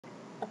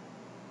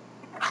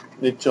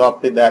need to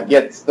update that.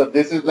 Yes, so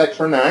this is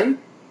lecture 9.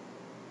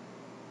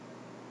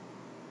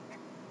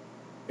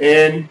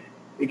 And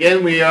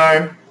again, we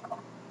are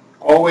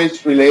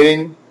always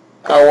relating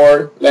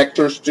our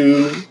lectures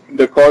to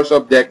the course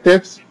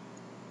objectives.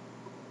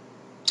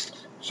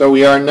 So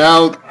we are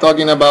now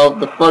talking about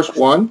the first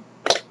one.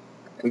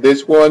 And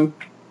this one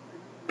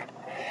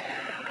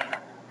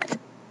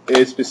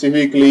is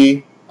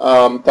specifically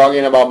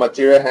talking about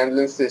material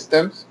handling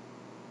systems.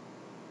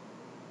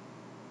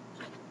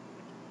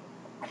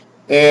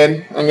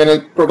 And I'm going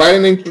to provide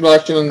an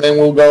introduction, and then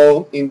we'll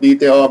go in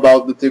detail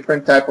about the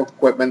different type of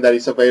equipment that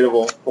is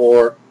available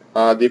for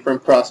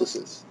different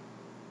processes.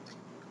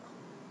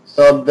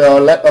 So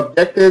the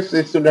objectives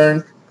is to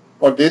learn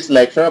for this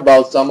lecture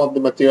about some of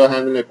the material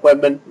handling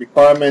equipment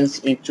requirements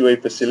into a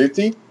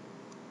facility.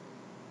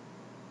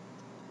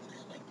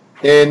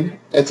 And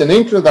it's an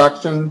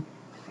introduction.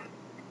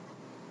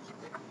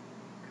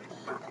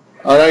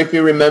 I don't know if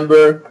you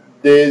remember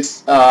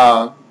this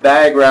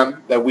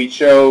diagram that we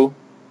show.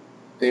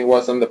 It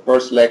was on the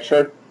first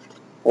lecture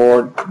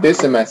for this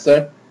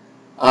semester,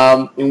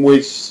 in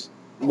which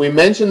we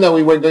mentioned that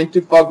we were going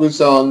to focus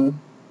on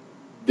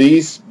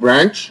this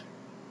branch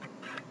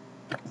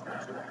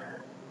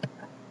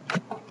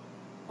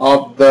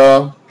of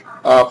the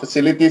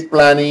facilities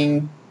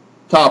planning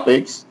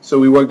topics. So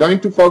we were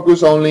going to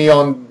focus only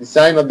on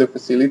design of the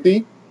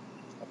facility,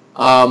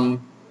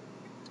 and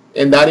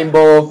that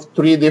involved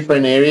 3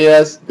 different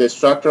areas: the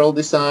structural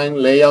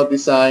design, layout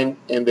design,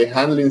 and the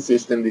handling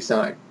system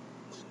design.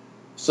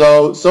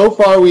 So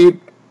far we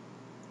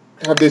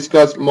have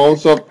discussed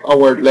most of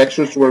our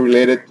lectures were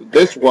related to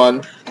this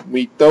one.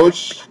 We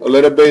touched a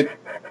little bit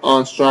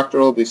on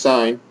structural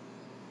design,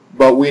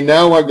 but we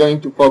now are going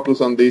to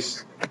focus on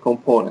this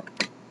component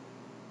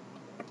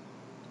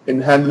in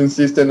handling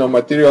system or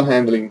material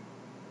handling.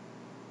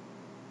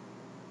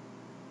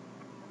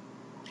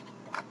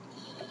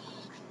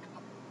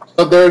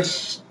 So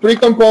there's 3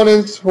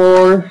 components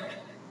for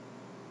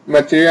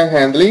material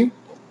handling.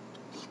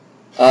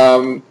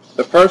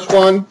 The first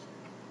one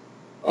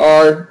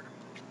are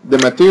the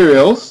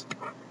materials,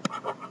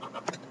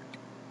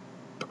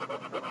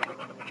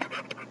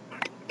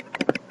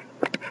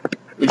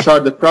 which are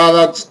the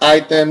products,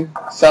 items,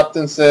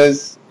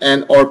 substances,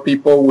 and or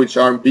people which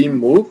are being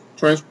moved,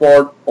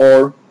 transported,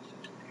 or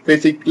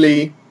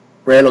physically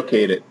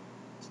relocated.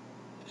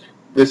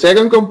 The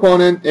second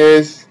component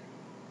is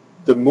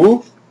the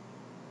move,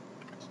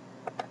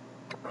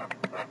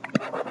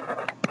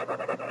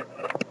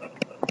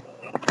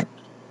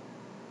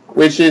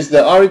 which is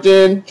the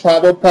origin,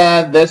 travel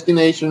path,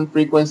 destination,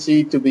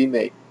 frequency to be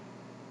made.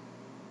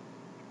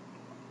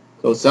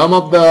 So some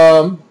of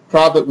the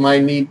product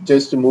might need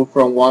just to move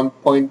from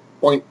point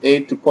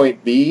A to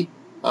point B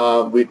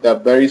with a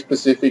very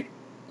specific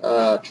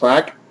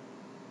track.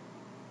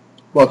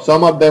 But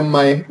some of them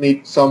might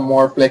need some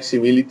more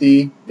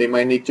flexibility. They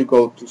might need to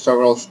go to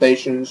several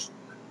stations.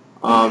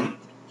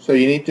 So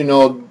you need to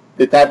know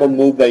the type of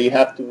move that you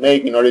have to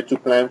make in order to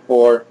plan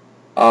for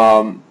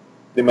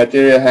the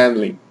material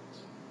handling.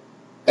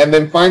 And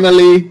then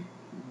finally,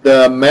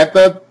 the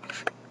method,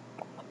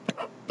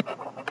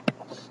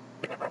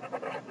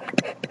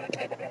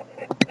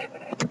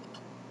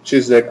 which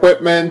is the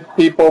equipment,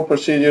 people,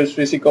 procedures,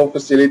 physical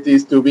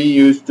facilities to be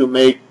used to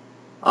make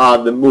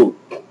the move.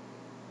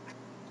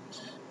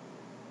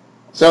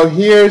 So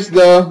here's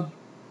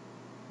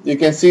you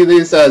can see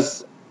this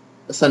as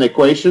an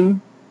equation.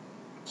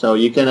 So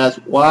you can ask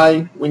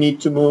why we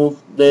need to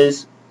move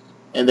this,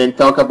 and then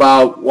talk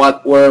about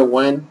what, where,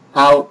 when,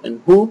 how,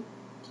 and who.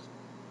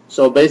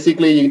 So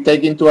basically you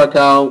take into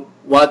account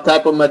what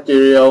type of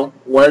material,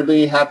 where do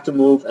you have to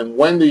move, and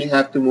when do you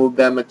have to move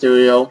that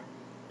material,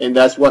 and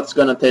that's what's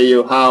going to tell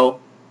you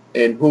how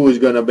and who is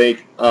going to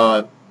make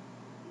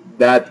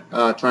that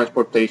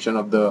transportation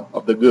of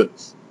the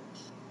goods.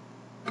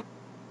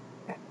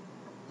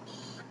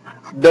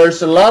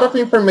 There's a lot of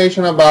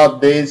information about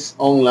this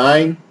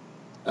online.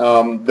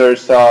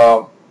 There's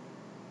a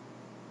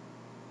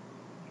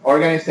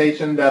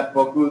organization that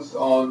focuses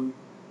on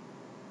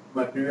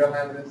material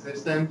handling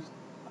systems.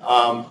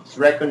 It's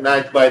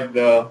recognized by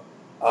the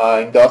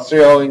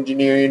Industrial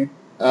Engineering,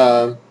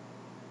 the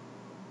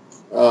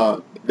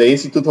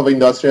Institute of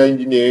Industrial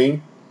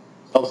Engineering.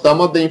 So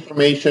some of the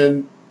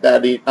information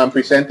that I'm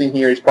presenting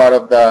here is part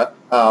of the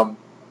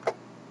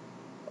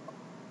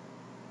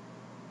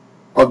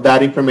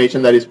that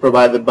information that is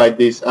provided by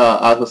this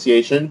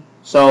association.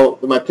 So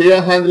the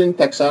Material Handling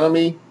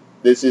Taxonomy,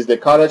 this is the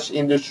Cottage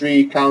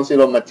Industry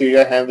Council of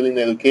Material Handling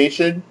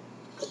Education.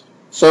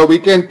 So we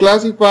can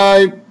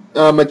classify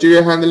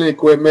material handling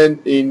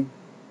equipment in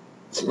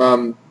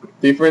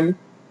different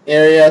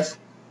areas.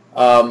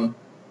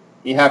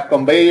 You have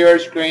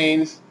conveyors,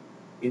 cranes,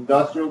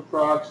 industrial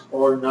trucks,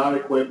 or not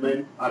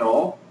equipment at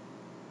all.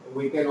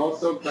 We can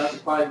also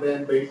classify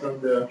them based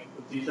on the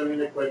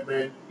positioning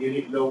equipment,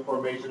 unit load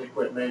formation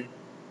equipment,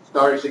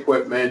 storage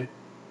equipment,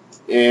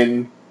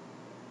 and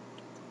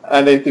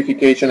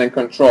identification and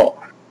control.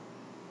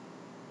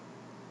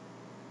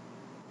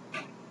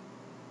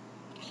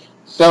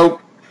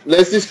 So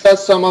let's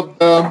discuss some of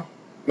the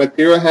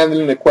material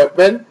handling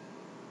equipment.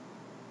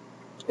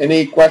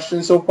 Any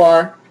questions so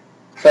far?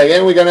 So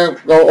again, we're going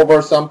to go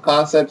over some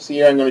concepts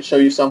here. I'm going to show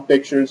you some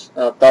pictures,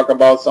 talk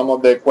about some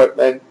of the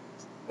equipment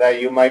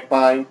that you might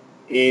find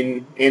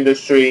in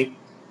industry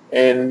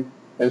and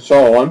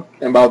so on,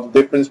 about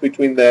the difference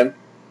between them.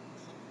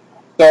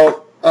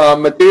 So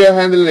material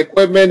handling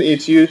equipment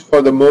is used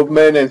for the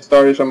movement and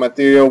storage of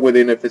material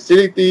within a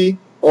facility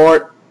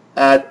or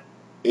at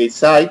a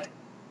site.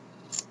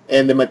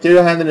 And the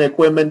material handling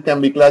equipment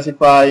can be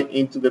classified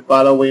into the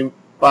following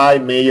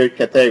 5 major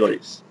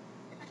categories.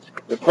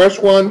 The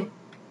first one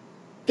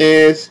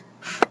is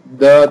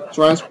the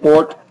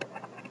transport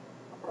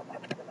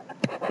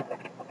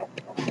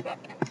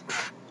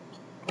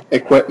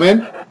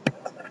equipment.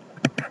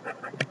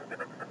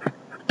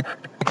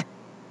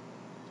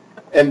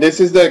 And this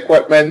is the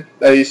equipment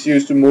that is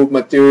used to move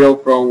material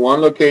from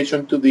one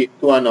location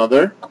to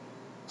another.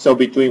 So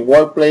between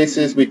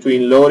workplaces,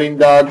 between loading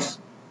docks,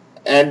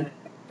 and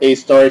a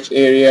storage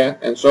area,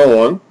 and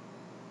so on.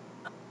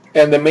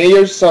 And the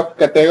major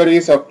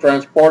subcategories of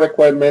transport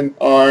equipment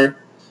are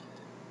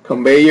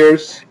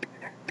conveyors,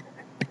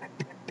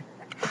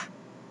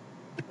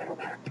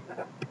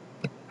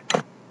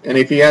 and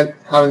if you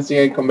haven't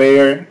seen a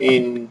conveyor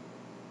in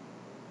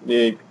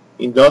the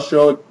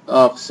industrial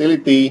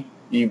facility,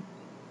 you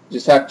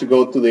just have to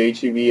go to the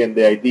HEB, and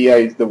the idea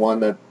is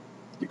the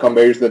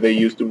conveyors that they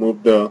use to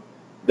move the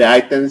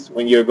items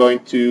when you're going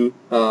to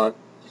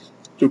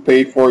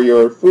pay for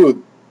your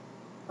food.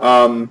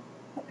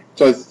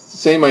 So it's the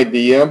same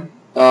idea,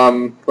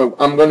 but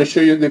I'm going to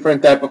show you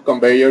different type of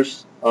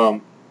conveyors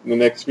in the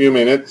next few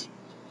minutes.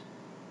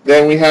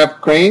 Then we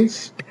have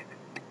cranes,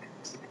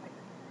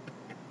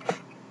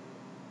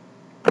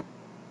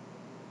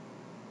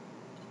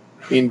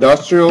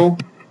 industrial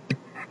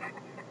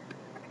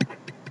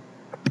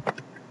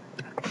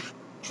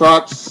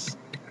trucks,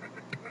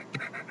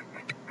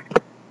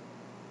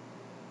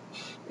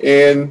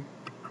 and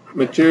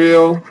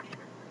material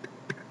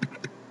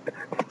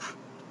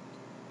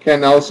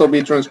can also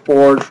be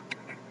transported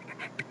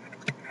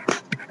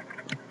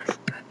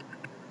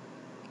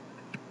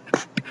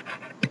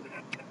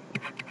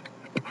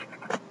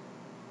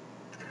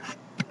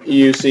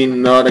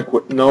using no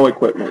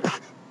equipment.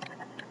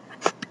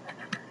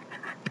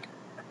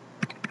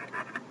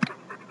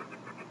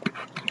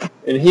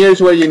 And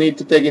here's where you need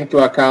to take into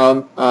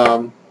account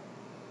the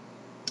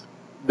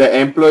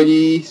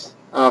employees'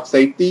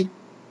 safety.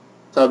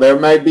 So there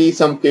might be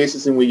some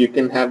cases in which you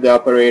can have the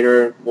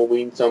operator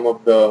moving some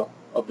of the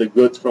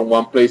goods from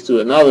one place to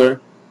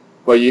another,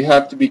 but you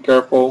have to be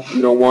careful.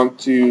 You don't want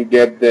to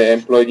get the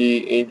employee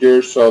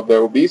injured, so there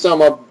will be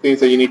some of the things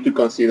that you need to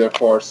consider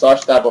for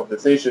such type of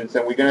decisions,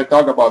 and we're going to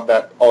talk about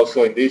that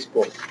also in this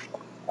course.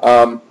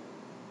 So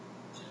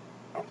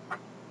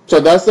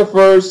that's the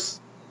first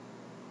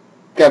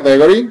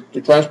category,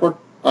 the transport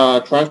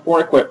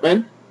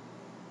equipment.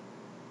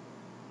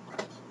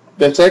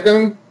 The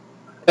second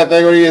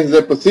category is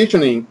the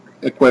positioning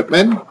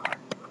equipment.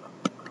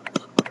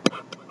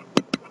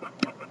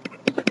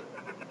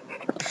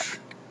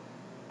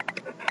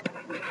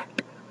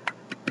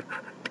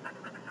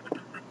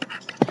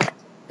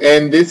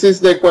 And this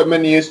is the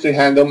equipment used to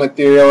handle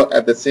material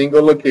at a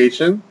single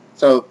location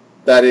so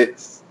that it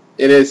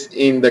is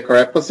in the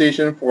correct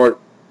position for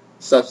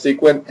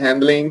subsequent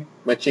handling,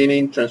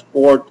 machining,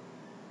 transport,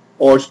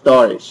 or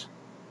storage.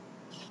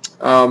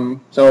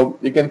 So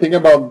you can think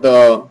about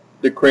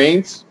the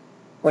cranes,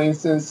 for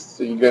instance.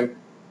 So you can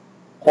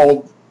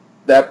hold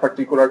that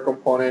particular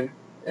component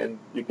and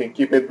you can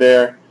keep it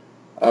there,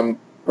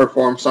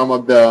 perform some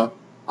of the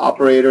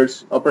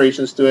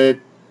operations to it.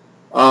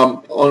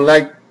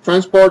 Unlike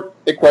transport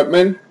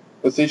equipment,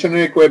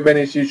 positioning equipment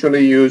is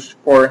usually used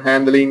for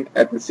handling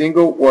at a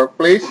single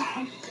workplace,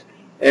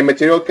 and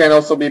material can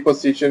also be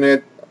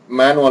positioned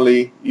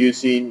manually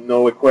using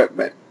no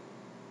equipment.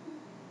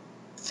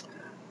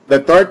 The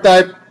third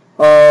type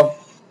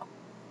of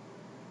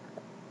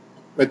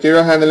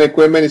material handling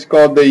equipment is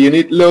called the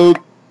unit load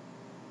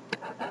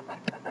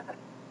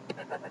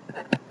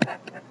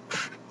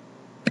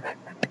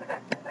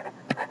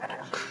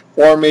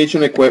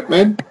formation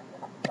equipment.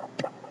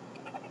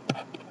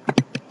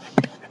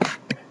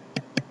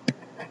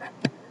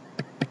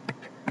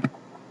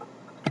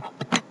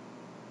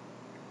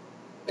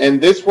 And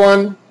this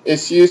one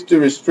is used to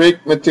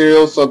restrict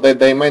materials so that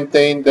they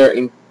maintain their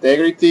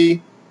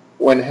integrity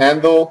when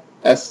handled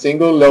as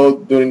single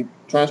load during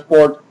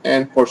transport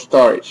and for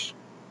storage.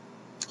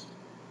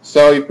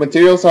 So if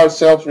materials are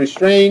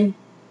self-restrained,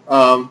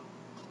 for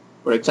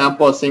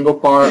example, a single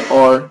part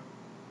or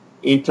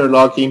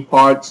interlocking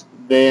parts,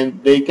 then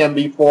they can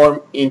be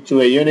formed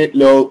into a unit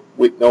load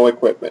with no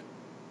equipment.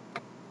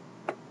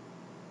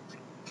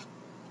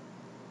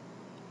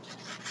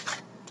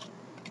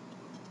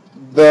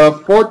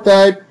 The fourth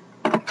type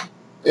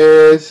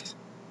is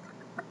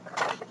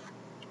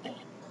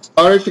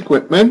storage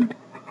equipment.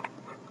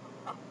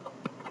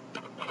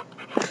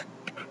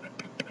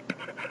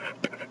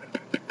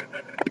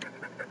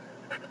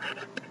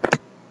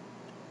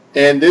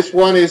 And this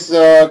one is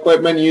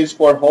equipment used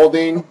for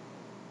holding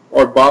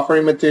or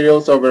buffering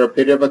materials over a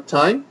period of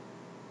time.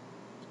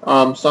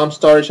 Some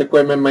storage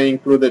equipment may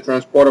include the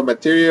transport of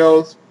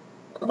materials,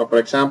 for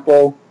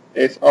example,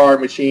 SR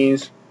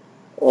machines,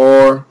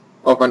 or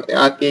of an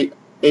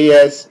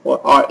AS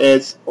or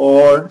RS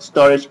or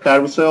storage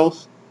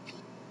carousels.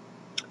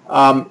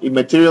 If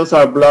materials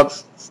are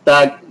blocks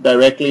stacked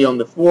directly on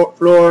the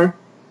floor,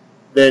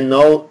 then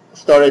no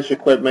storage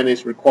equipment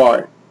is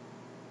required.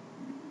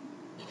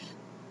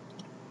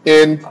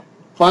 And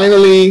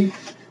finally,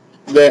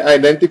 the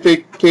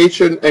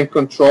identification and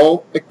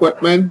control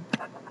equipment.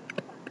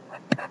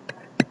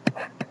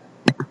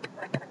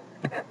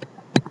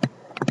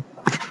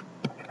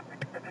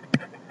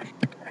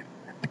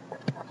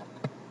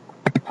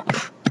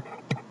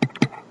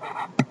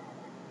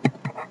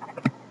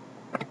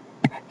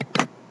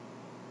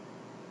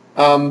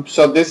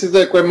 So this is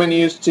the equipment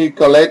used to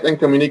collect and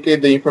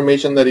communicate the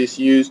information that is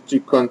used to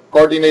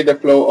coordinate the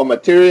flow of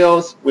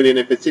materials within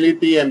a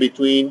facility and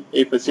between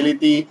a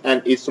facility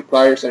and its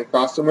suppliers and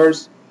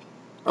customers.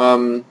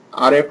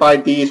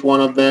 RFID is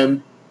one of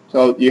them.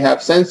 So you have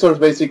sensors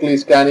basically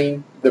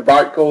scanning the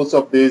barcodes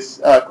of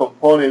these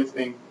components,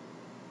 and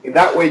in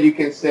that way you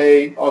can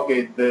say,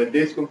 okay,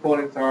 these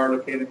components are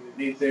located in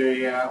this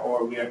area,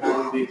 or we are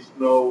doing this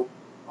flow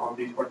on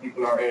this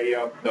particular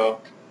area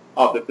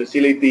of the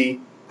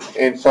facility,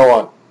 and so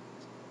on.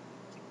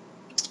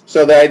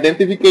 So the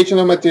identification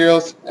of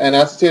materials and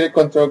associated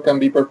control can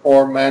be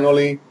performed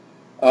manually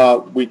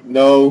with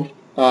no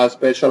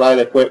specialized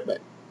equipment.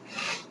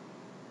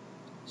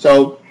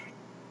 So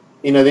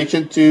in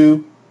addition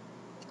to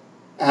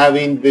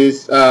having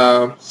these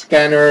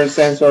scanners,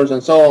 sensors,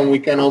 and so on, we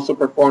can also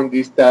perform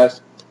these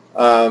tasks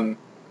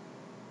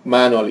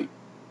manually.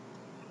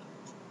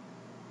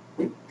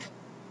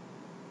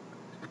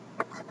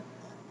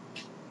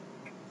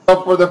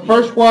 So for the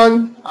first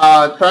one,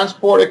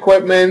 transport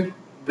equipment,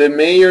 the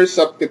major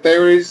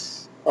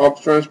subcategories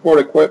of transport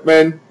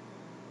equipment,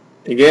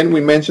 again, we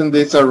mentioned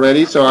this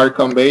already, so are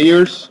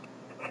conveyors,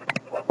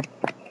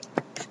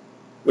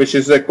 which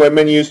is the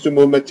equipment used to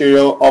move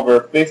material over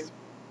a fixed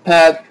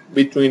path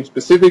between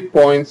specific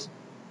points.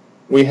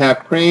 We have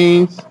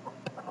cranes,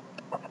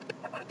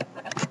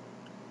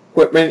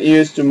 equipment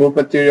used to move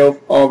material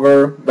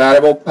over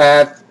variable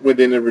paths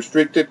within a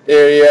restricted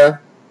area.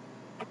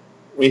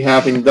 We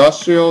have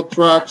industrial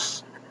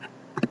trucks,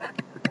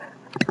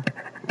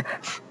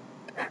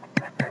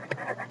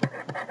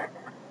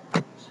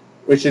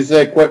 which is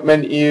the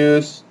equipment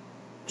used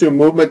to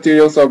move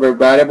materials over a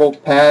variable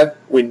path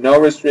with no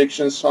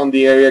restrictions on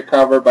the area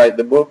covered by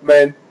the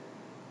movement.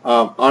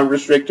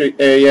 Unrestricted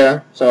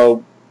area,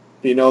 so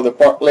the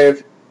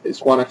forklift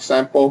is one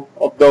example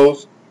of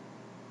those.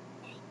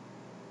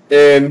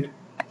 And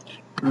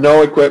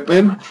no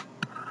equipment.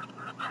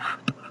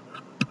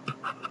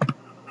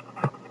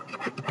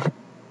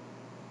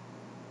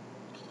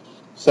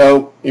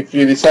 So if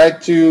you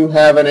decide to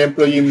have an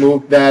employee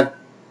move that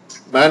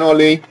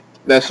manually,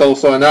 that's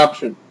also an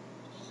option.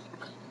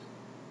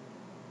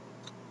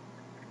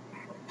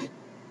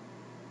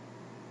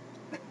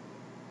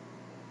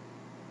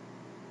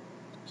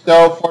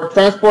 So for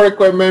transport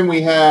equipment,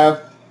 we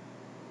have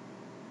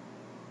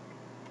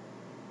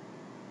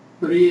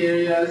three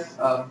areas: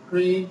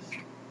 cranes,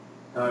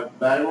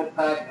 variable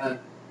path, and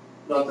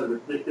plus a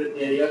restricted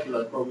area. So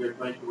that's what we're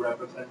trying to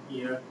represent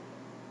here.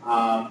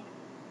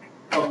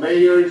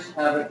 Conveyors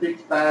have a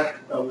fixed path,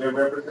 so we're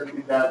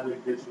representing that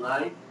with this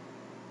line.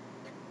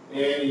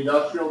 And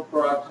industrial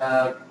trucks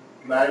have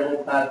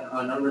variable path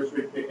and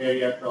unrestricted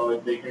area, so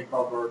they can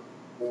cover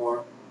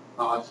more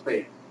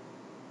space.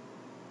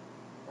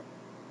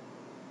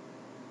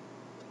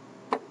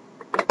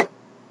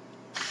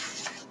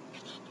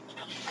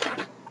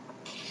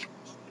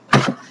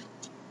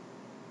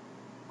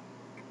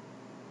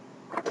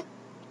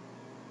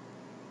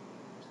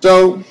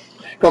 So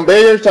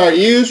conveyors are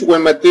used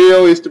when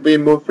material is to be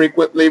moved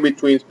frequently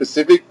between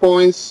specific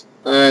points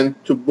and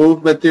to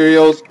move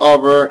materials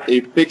over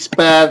a fixed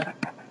path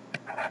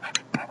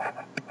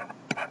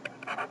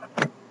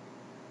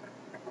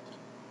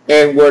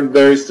and where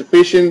there is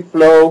sufficient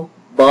flow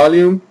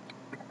volume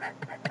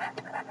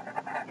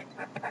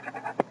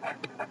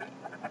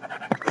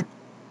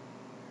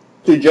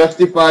to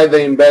justify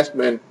the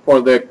investment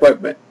for the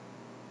equipment.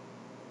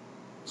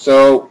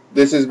 So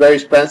this is very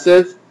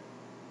expensive.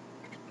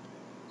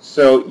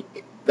 So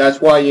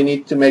that's why you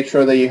need to make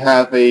sure that you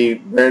have a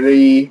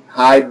very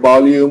high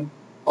volume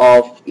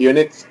of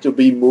units to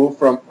be moved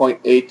from point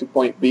A to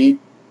point B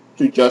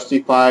to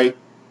justify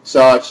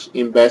such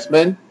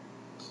investment.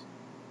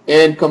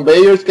 And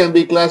conveyors can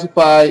be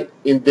classified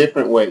in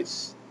different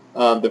ways.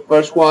 The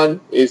first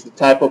one is the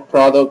type of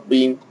product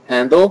being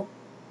handled,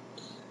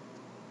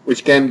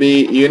 which can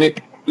be unit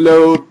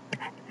load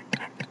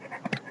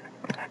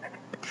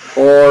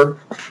or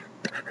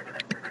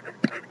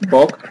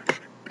bulk.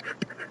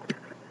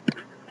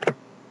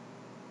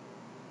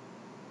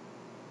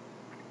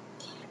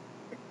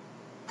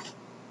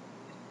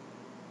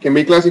 Can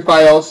be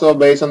classified also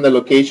based on the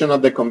location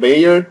of the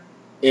conveyor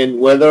and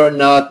whether or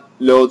not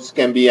loads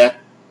can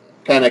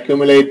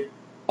accumulate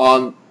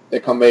on the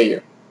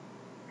conveyor.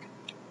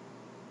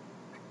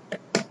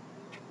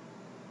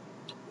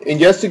 And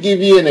just to give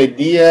you an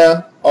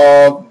idea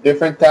of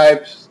different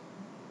types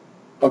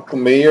of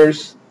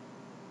conveyors,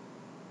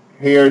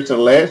 here's a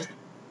list.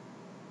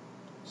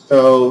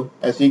 So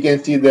as you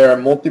can see, there are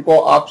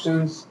multiple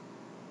options.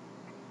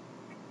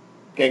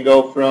 Can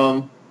go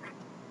from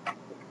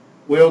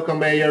wheel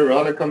conveyor,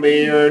 roller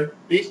conveyor.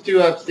 These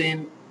two I've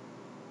seen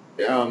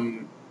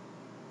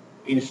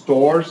in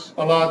stores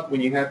a lot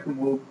when you have to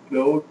move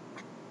load.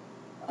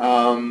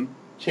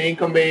 Chain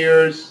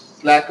conveyors,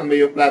 slack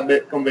conveyor,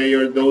 flatbed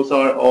conveyor, those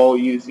are all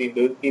used in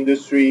the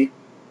industry.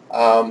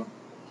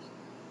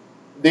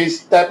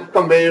 These type of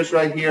conveyors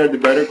right here are the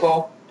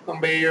vertical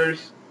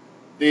conveyors.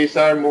 These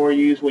are more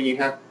used when you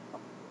have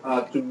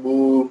to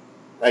move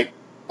like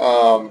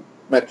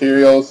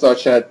materials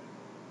such as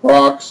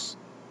rocks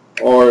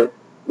or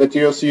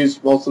materials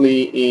used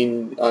mostly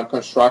in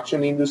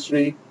construction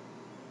industry,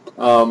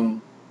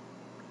 and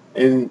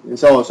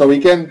so on. So we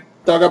can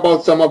talk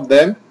about some of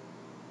them.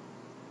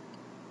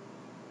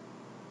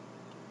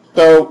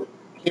 So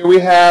here we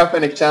have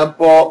an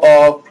example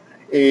of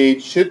a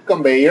chute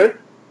conveyor.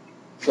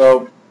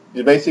 So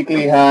you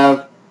basically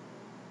have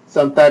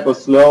some type of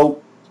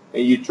slope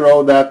and you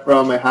throw that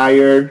from a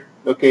higher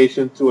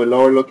location to a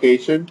lower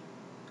location.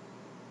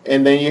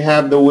 And then you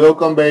have the wheel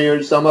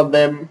conveyors. Some of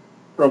them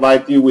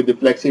provide you with the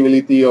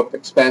flexibility of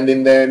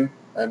expanding them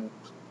and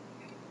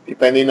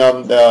depending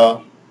on the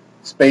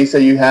space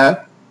that you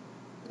have.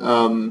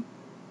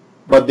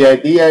 But the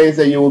idea is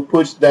that you will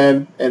push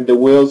them and the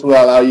wheels will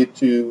allow you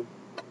to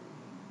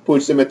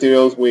push the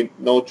materials with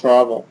no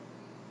trouble.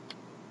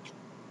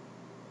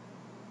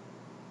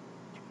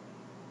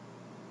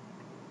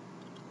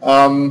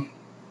 So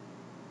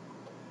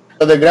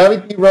the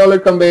gravity roller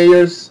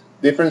conveyors,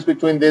 difference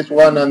between this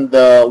one and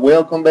the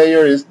wheel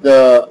conveyor is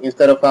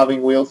instead of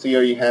having wheels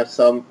here, you have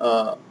some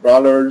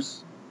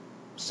rollers,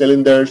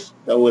 cylinders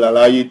that will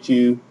allow you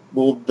to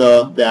move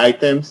the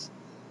items.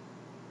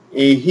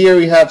 Here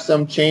we have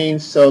some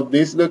chains, so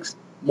this looks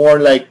more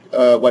like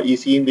what you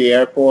see in the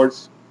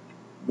airports,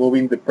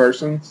 moving the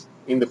persons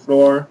in the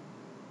floor.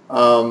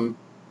 And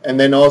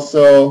then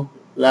also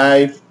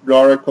live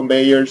roller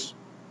conveyors.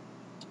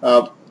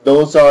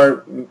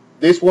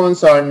 These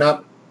ones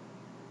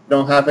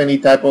don't have any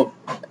type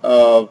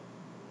of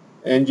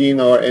engine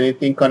or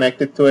anything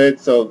connected to it,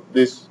 so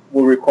this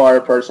will require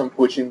a person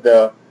pushing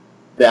the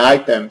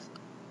items.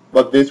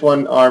 But this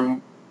one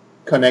are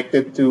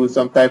connected to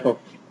some type of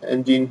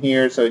engine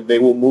here, so they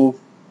will move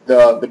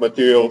the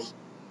materials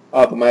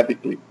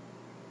automatically.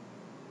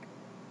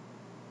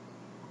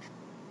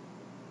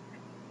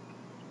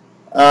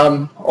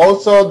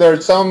 Also, there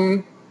are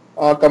some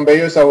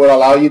conveyors that will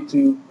allow you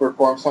to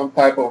perform some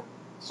type of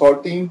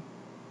sorting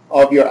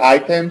of your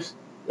items.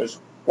 There's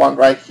one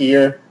right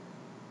here,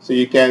 so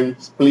you can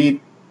split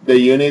the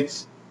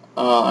units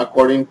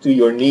according to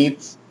your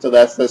needs. So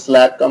that's the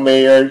slack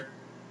conveyor.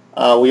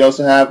 We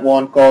also have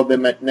one called the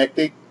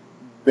magnetic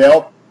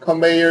belt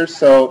conveyor.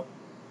 So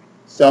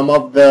some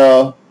of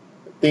the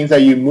things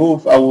that you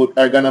move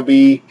are going to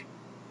be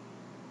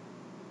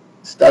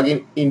stuck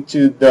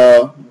into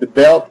the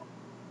belt,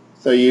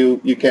 so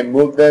you can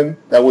move them.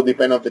 That will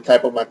depend on the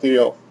type of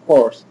material, of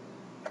course.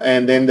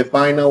 And then the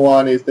final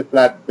one is the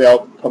flat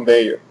belt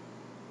conveyor.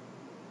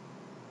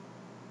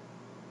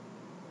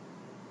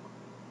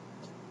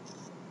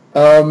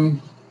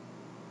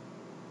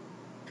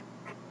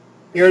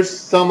 Here's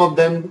some of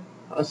them.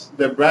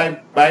 The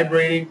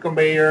vibrating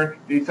conveyor.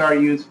 These are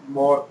used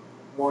more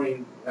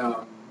in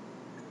the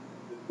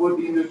food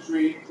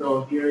industry.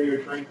 So here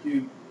you're trying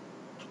to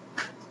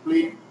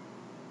split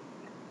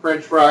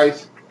French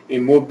fries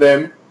and move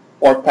them,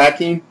 or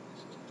packing.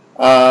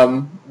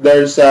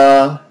 There's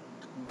a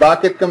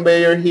bucket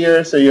conveyor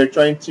here. So you're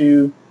trying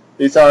to.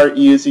 These are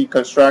used in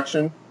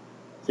construction.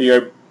 So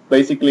you're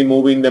basically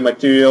moving the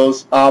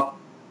materials up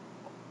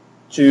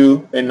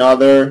to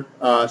another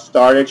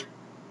storage.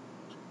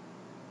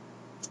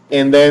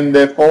 And then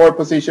the forward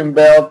position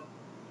belt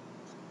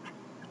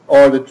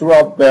or the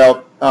throw-up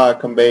belt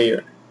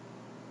conveyor.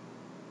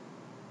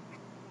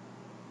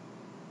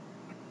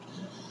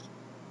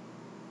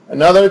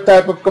 Another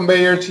type of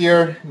conveyors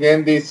here,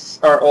 again, these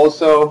are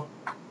also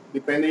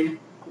it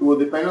will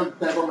depend on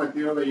the type of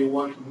material that you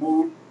want to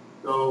move.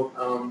 So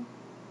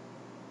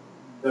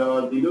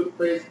the dilute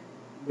phase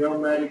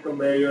pneumatic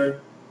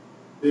conveyor,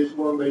 this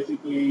one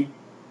basically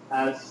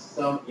has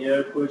some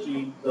air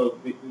pushing, so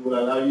it will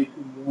allow you to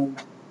move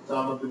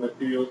some of the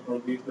materials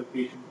from this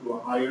location to a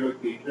higher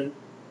location.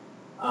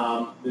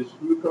 The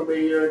screw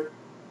conveyor,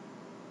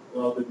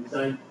 well, the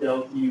design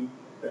tells you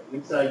that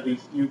inside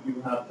this tube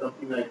you have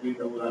something like this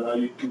that will allow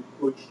you to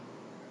push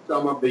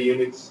some of the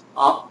units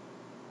up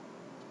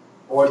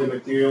or the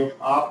materials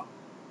up.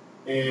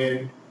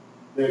 And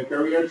the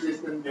carrier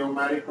system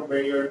pneumatic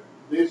conveyor,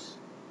 this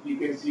you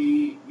can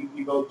see if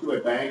you go to a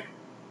bank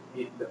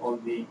in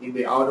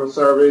the auto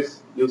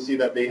service, you'll see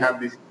that they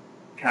have these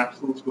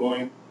capsules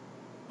going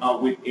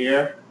with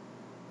air.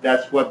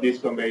 That's what this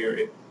conveyor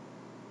is.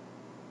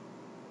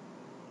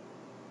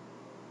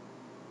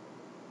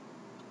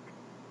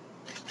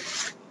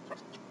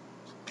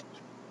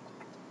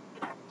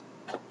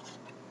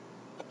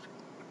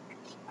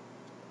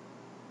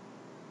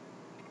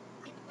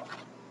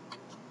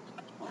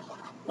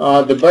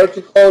 The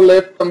vertical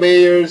lift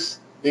conveyors,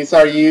 these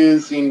are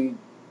used in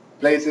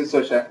places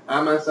such as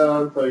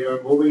Amazon, so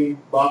you're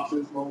moving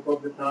boxes most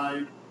of the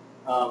time,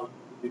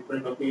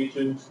 different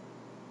locations.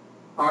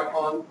 Hard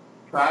on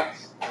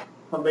tracks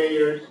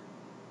conveyors.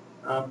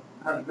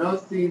 I've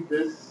not seen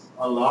this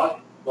a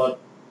lot, but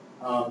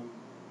um,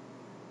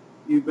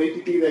 you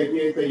basically, the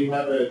idea is that you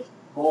have a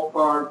small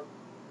car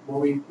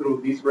moving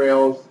through these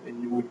rails,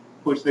 and you would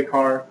push the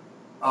car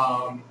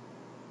um,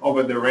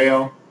 over the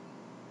rail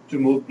to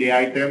move the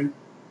item.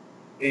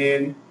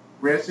 In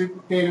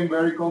reciprocating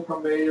vertical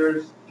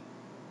conveyors,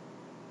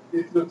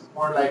 this looks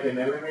more like an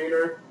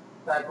elevator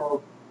type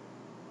of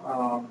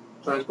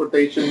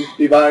transportation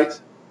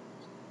device.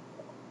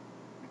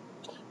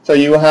 So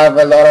you have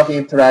a lot of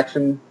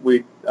interaction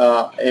with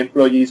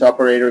employees,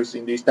 operators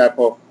in this type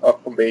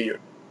of conveyor.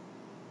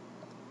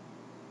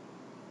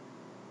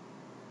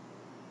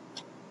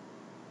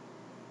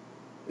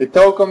 The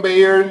tow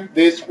conveyor,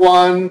 this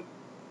one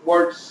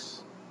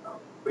works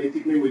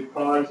basically with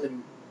cars,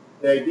 and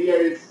the idea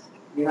is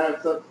you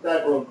have some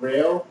type of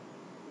rail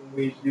in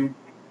which you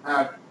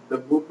have the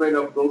movement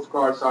of those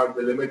cars are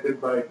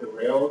delimited by the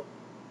rail.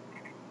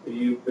 So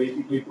you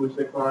basically push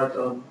the cars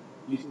on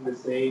using the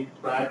same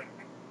track.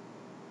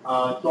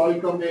 Trolley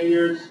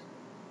conveyors,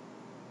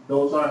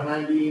 those are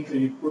handy, so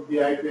you put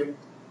the items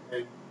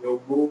and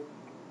you'll move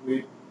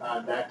with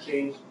that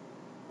change.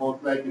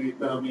 Most likely it's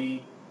going to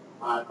be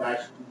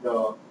attached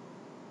to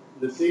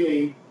the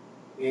ceiling,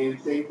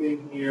 and same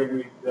thing here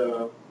with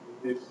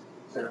this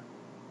example.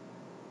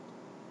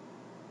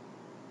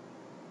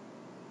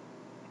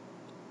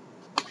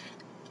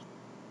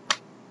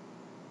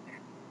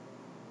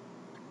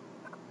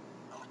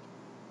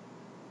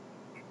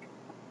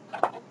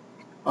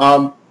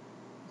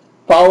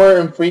 Power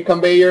and free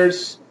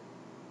conveyors,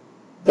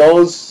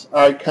 those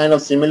are kind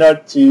of similar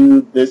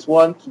to this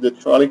one, to the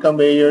trolley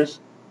conveyors.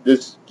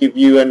 This give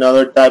you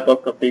another type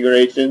of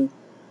configuration.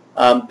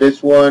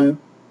 This one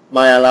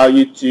might allow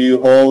you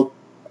to hold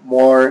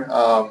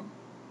more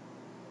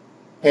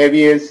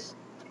heaviest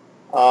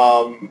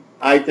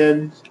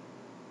items.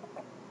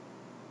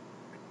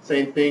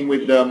 Same thing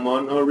with the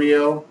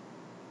monorail.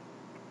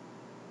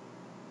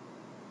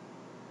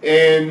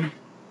 And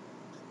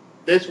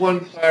this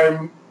ones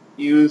are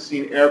used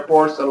in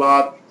airports a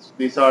lot.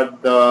 These are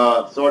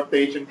the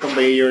sortation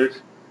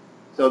conveyors.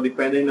 So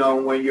depending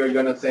on when you're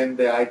going to send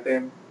the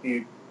item,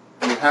 you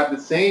have the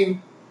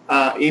same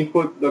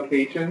input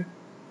location,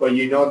 but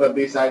you know that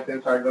these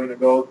items are going to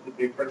go to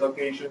different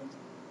locations.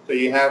 So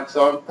you have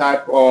some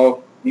type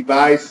of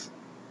device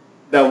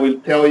that will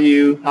tell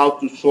you how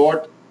to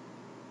sort.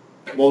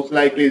 Most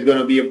likely it's going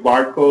to be a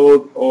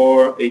barcode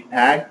or a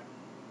tag.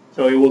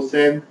 So it will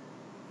send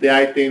the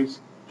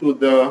items to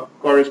the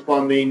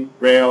corresponding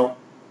rail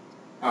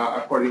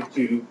according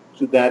to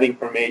that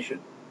information.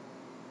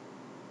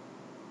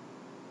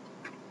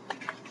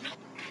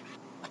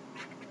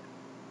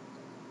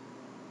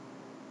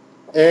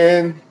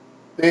 And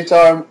these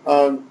are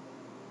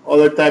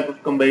other type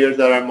of conveyors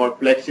that are more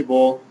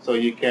flexible, so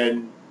you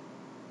can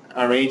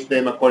arrange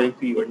them according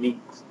to your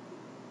needs.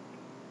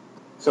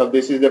 So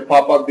this is the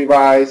pop-up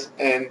device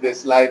and the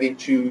sliding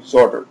shoe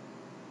sorter.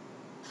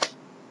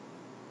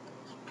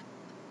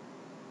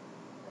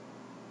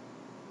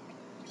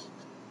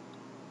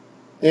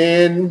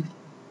 And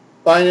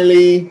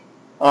finally,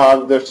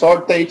 the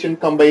sortation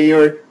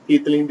conveyor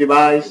heatling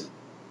device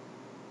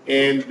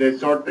and the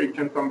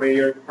sortation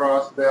conveyor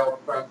cross belt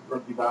transfer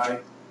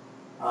device.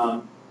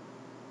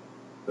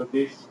 So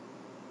this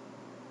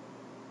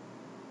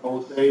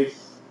also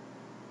is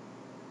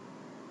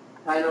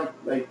kind of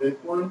like this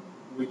one,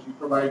 which you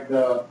provide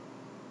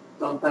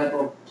some type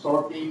of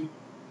sorting,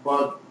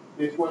 but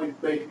this one is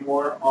based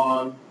more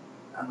on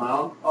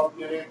amount of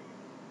units.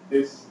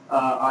 These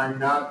are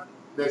not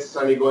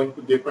necessarily going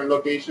to different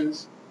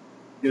locations.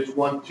 Just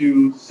want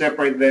to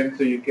separate them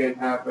so you can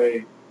have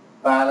a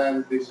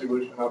balanced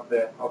distribution of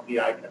the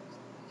items.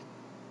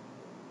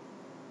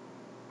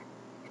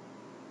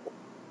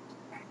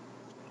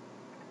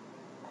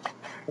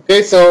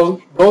 Okay,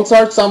 so those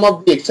are some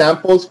of the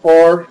examples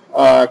for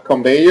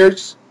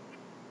conveyors.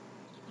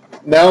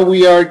 Now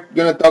we are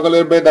going to talk a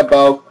little bit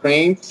about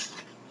cranes.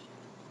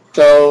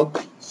 So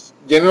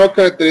general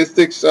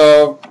characteristics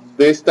of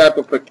this type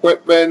of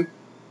equipment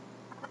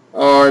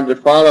are the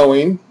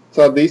following.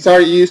 So these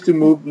are used to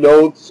move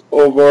loads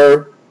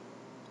over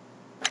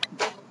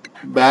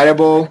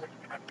variable,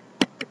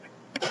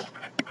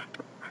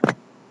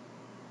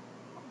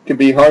 can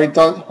be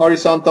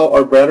horizontal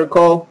or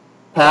vertical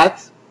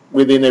paths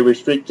within a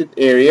restricted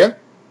area.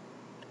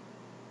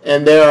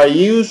 And they are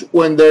used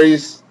when there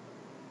is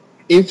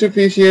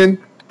insufficient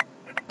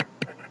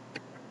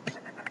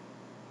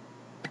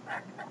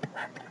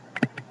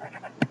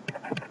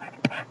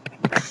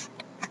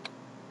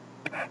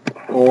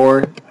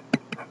or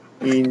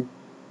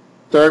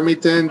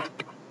intermittent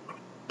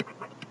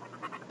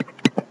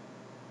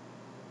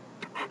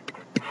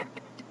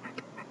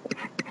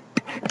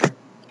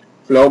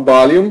flow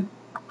volume,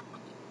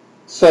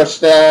 such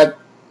that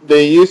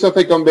the use of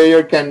a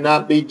conveyor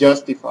cannot be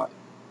justified.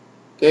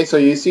 Okay, so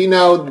you see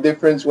now the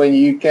difference when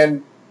you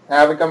can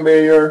have a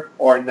conveyor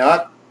or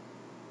not.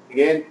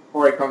 Again,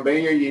 for a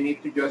conveyor, you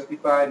need to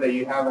justify that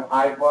you have a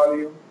high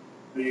volume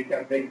so you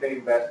can take the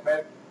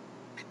investment.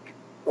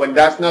 When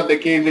that's not the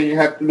case, then you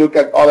have to look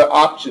at other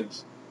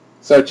options,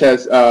 such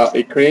as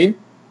a crane.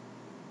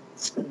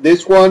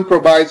 This one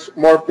provides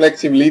more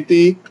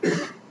flexibility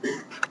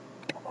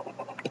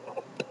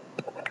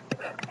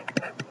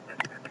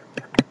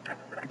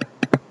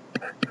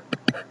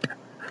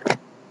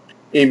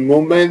in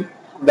movement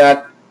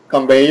that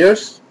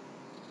conveyors,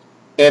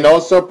 and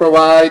also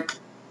provide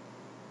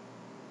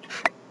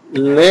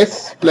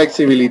less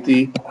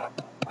flexibility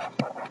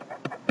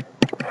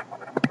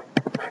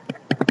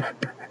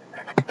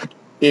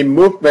in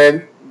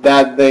movement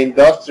than the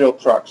industrial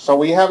trucks. So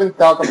we haven't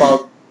talked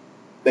about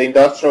the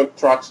industrial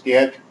trucks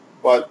yet,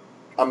 but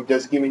I'm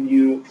just giving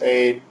you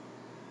a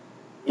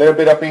little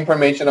bit of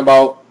information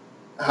about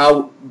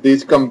how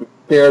this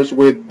compares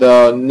with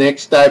the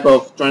next type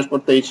of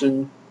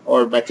transportation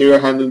or material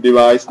handling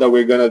device that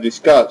we're going to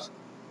discuss.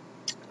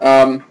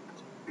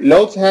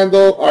 Loads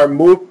handled are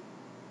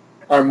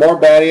more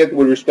varied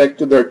with respect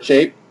to their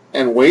shape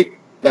and weight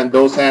than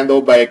those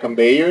handled by a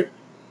conveyor.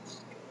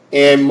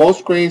 And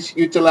most cranes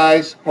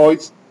utilize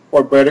hoists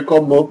for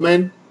vertical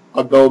movement,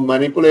 although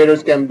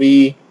manipulators can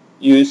be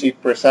used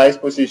if precise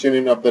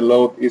positioning of the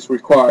load is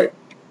required.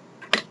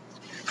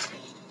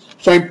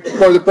 So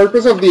for the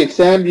purpose of the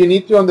exam, you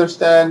need to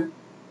understand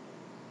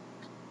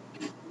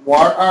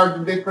what are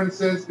the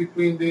differences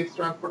between these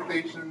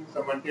transportations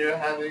and material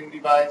handling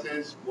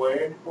devices, when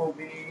it will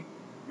be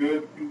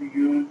good to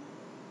use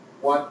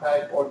one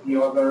type or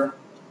the other.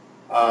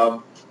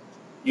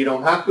 You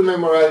don't have to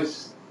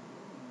memorize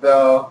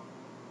the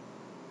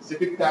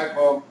specific type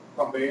of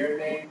conveyor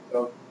name,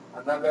 so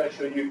I'm not going to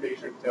show you a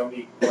picture and tell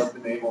me what's the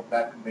name of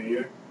that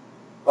conveyor,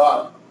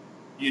 but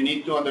you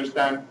need to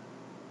understand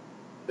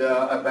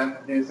the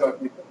advantages or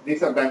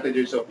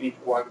disadvantages of each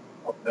one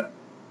of them,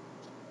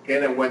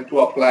 okay, and when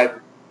to apply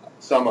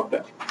some of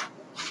them.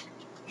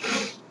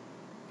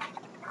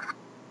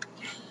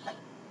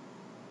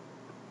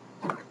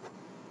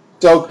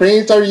 So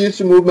cranes are used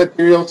to move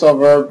materials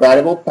over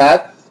variable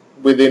paths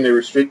within a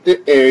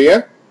restricted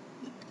area,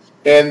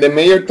 and the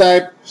major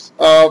types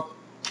of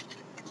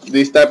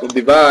this type of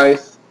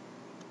device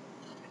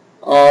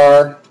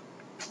are,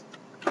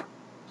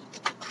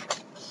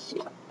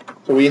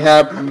 so we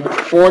have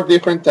 4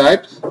 different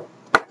types.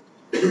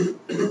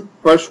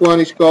 First one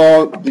is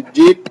called the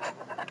jeep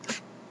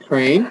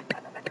crane.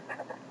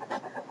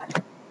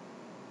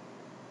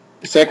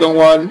 The second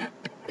one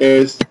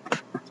is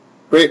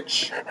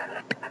bridge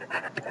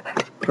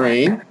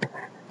crane.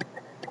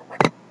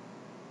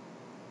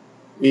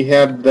 We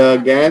have the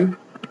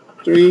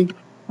gantry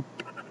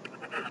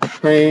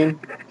crane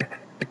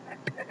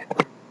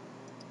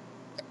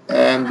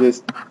and the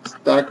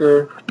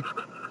stacker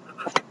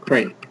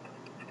crane.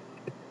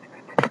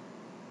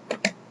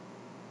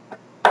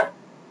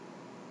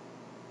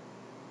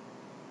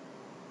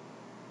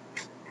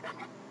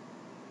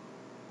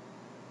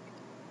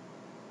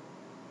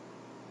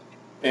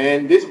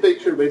 And this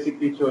picture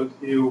basically shows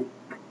you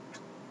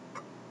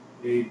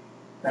the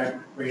type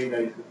of crane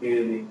that is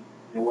located in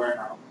the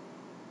warehouse.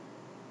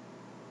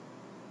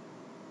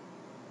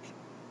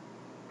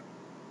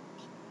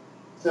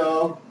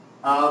 So,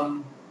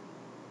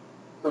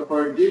 so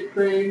for a jeep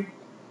crane,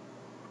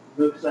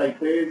 looks like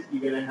this.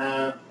 You're going to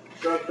have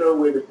structure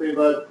with a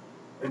pivot,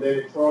 and then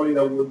a trolley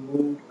that will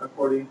move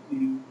according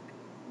to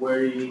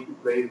where you need to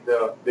place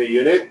the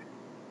unit.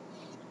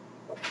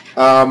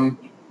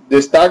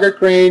 The stagger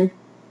crane,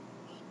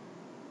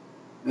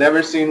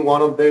 never seen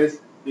one of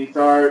these. These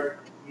are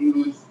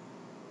used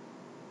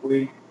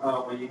with,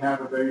 when you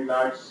have a very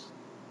large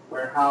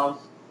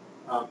warehouse.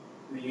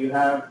 You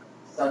have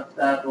such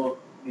type of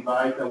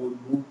device that will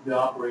move the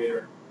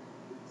operator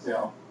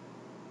itself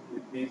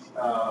with this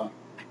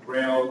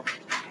rail,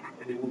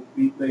 and it will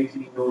be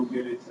placing those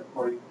units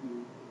according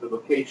to the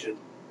location.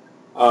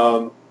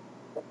 And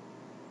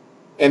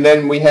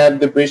then we have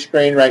the bridge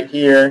crane right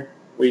here,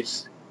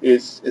 which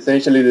is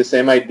essentially the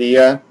same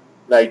idea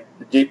like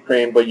the jeep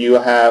crane, but you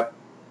have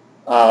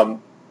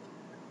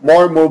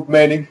more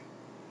movement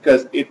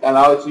because it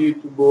allows you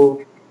to move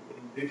in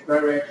this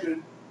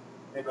direction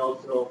and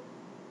also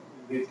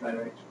in this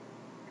direction.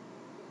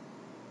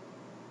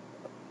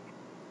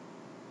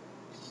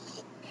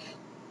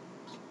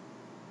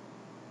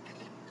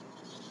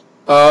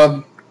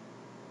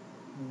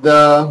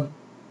 The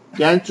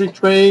gantry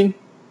crane,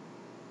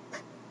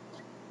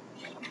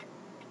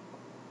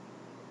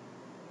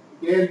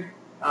 again,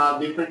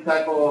 different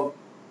type of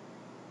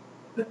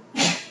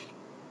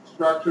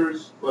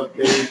structures, but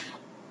they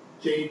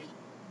change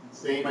the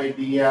same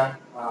idea.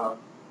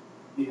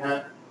 You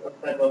have some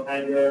type of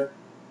hanger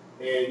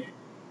and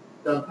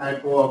some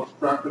type of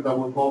structure that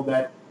will hold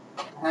that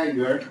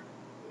hanger,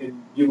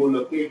 and you will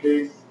locate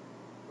this,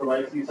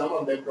 provide you, some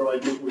of them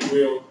provide you with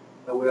wheels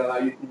that will allow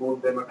you to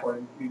move them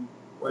according to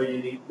where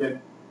you need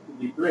them to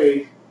be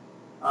placed.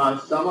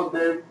 Some of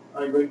them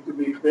are going to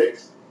be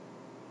fixed,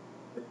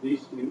 like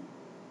these two,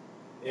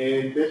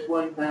 And this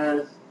one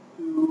has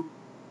two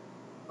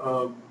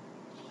um,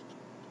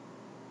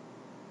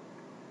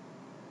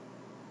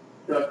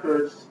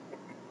 structures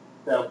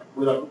that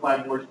will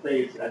occupy more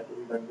space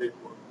actually than this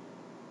one.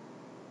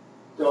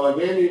 So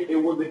again, it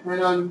will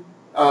depend on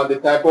the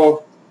type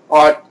of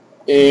art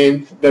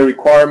and the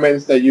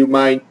requirements that you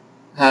might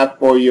have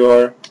for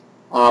your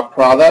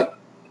product.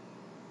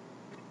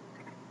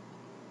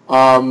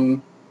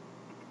 So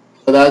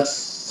that's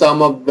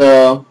some of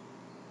the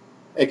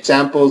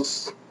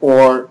examples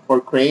for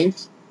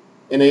cranes.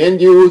 And again,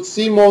 you will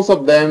see most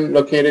of them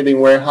located in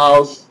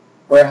warehouses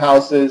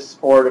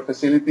for the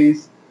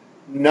facilities.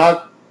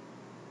 Not,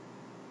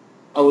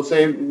 I would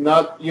say,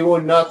 not. You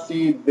will not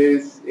see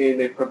this in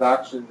a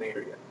production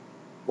area.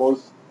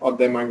 Most of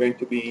them are going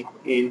to be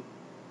in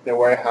the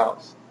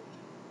warehouse.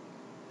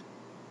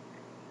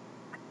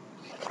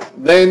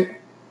 Then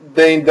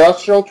the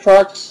industrial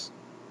trucks.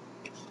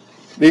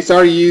 These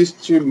are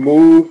used to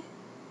move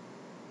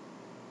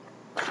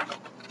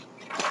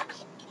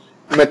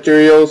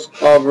materials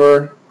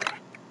over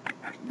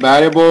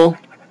variable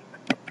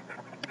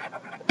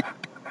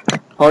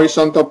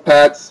horizontal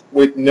paths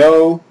with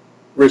no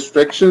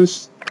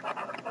restrictions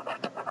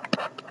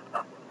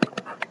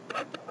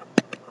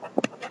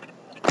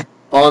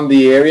on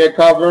the area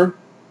cover.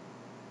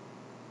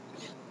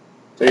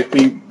 So if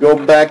we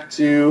go back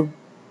to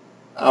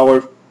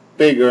our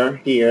figure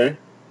here,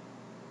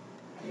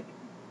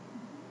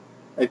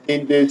 I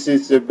think this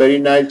is a very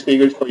nice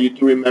figure for you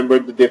to remember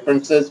the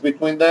differences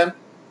between them.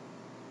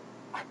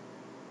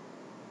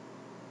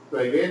 So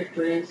again,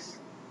 cranes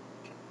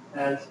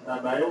has a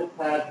variable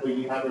path where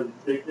you have a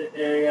restricted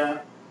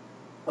area.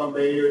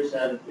 Conveyors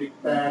have a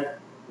fixed path,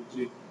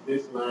 which is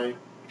this line,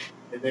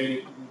 and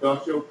then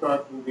industrial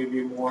trucks will give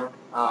you more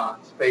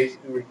space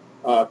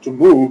to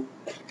move,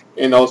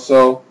 and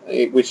also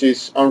which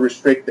is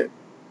unrestricted.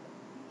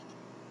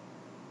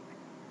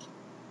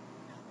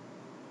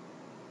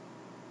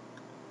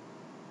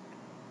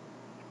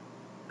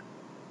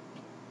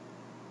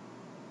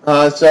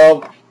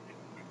 So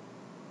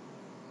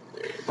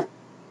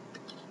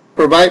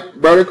provide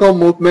vertical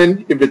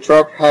movement if the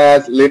truck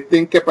has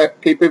lifting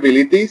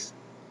capabilities,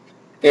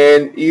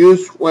 and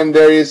use when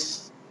there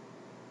is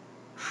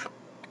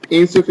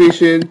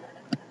insufficient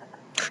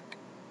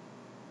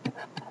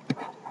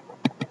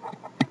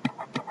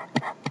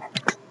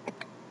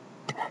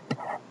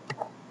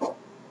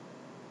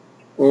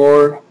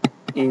or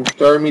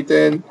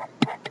intermittent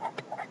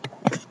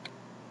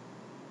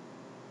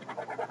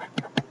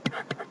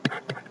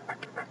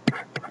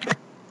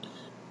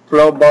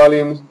flow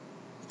volumes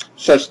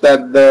such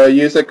that the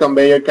use of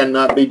conveyor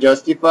cannot be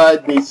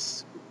justified.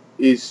 This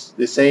is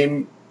the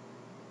same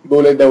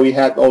bullet that we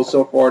had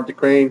also for the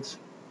cranes.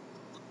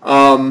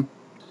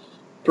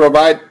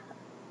 Provide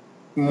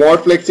more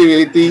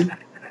flexibility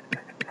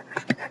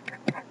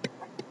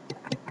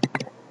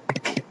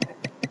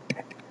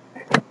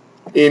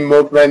in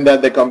movement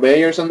than the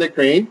conveyors on the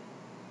crane,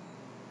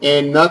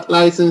 and not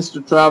licensed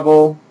to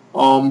travel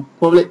on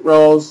public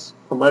roads.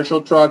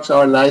 Commercial trucks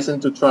are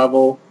licensed to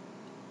travel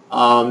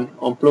on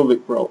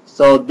public roads.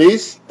 So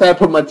this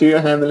type of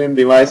material handling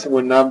device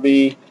will not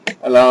be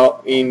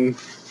allowed in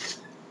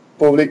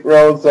public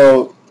roads.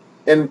 So,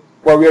 and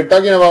what we are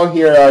talking about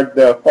here are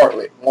the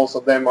forklift. Most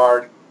of them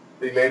are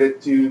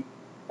related to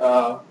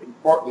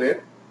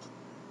forklift,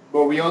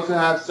 but we also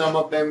have some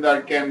of them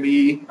that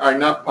are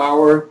not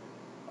powered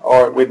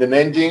or with an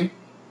engine.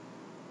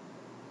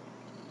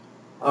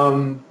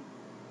 So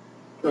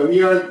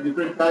here are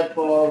different types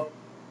of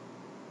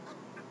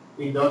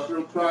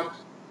industrial trucks.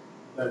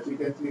 As you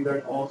can see,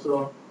 there's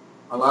also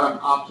a lot of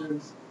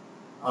options.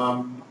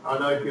 I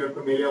don't know if you're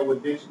familiar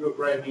with this group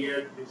right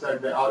here. These are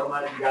the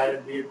automatic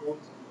guided vehicles.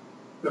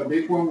 So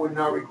this one would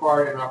not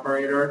require an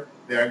operator.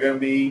 They are going to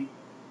be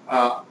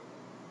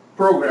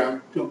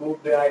programmed to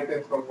move the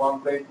items from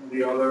one place to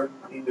the other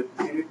in the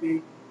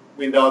facility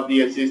without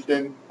the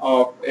assistance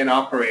of an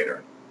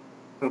operator.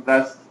 So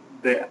that's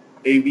the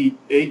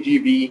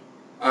AGV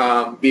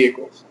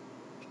vehicles.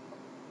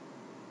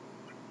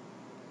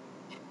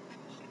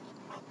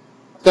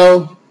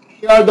 So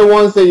here are the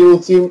ones that you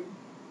will see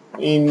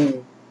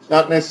in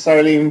not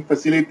necessarily in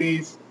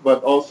facilities,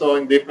 but also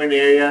in different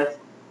areas.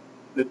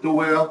 The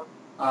two-wheel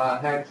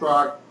hand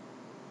truck,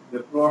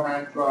 the floor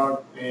hand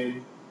truck,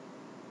 and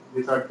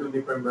these are two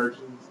different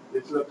versions.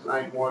 This looks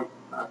like more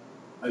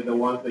like the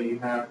ones that you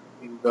have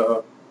in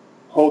the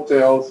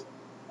hotels,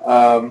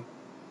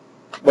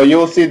 but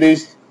you'll see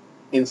these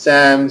in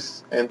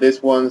Sam's, and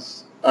these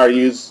ones are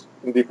used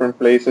in different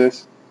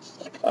places.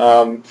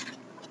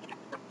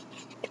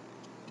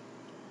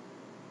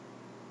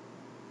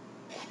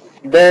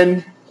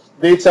 Then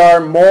these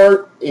are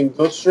more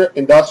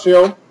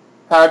industrial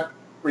type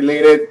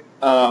related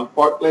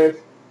forklifts.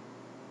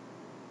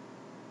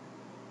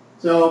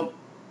 So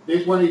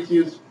this one is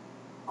used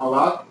a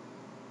lot,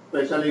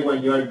 especially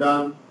when you are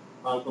done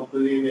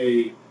completing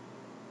a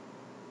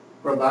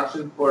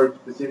production for a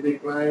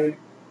specific client.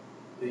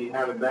 So you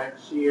have a bench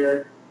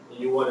here,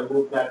 you want to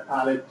move that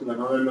pallet to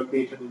another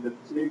location in the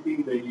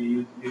facility, then you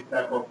use this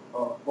type of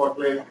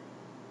forklift.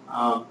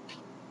 Um,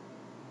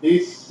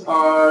 these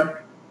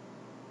are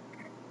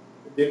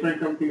different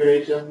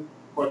configurations.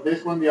 For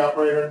this one, the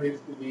operator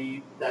needs to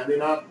be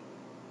standing up,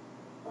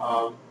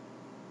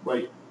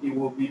 but it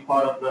will be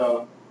part of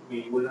the,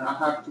 we will not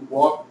have to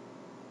walk.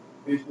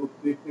 This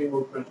thing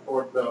will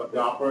transport the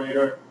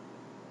operator.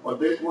 But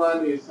this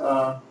one is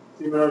a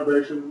similar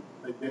version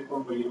like this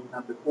one, but you don't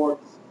have the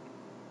forks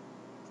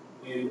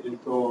and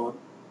so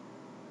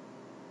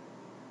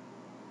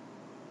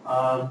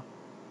on.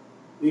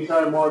 These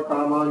are more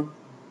common.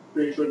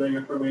 Pretty sure that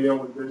you're familiar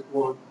with this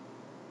one.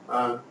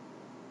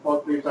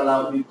 Forklifts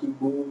allow you to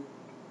move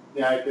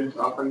the items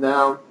up and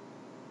down.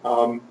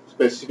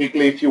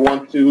 Specifically, if you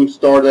want to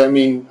store them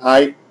in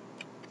high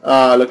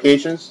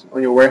locations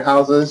on your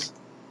warehouses.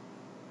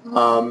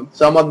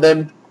 Some of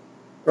them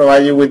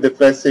provide you with the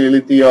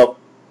facility of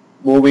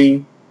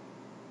moving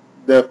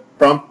the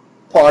front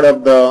part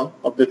of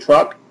the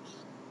truck,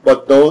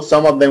 but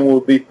some of them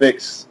will be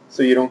fixed,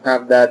 so you don't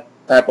have that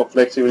type of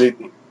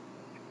flexibility.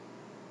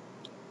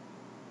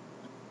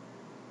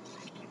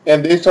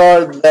 And these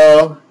are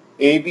the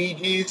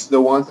AVGs,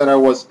 the ones that I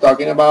was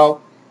talking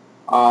about.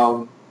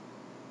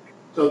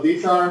 So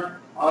these are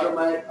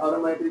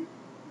automatic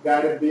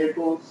guided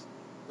vehicles.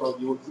 So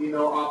you will see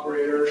no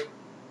operator.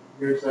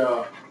 Here's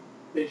a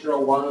picture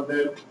of one of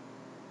them.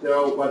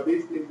 So what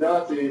this thing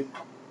does is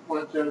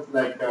functions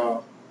like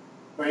a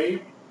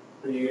frame.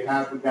 So you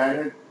have to guide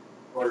it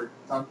or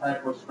some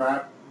type of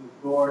strap in the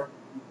floor.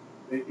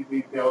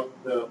 Basically tells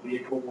the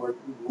vehicle where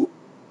to move.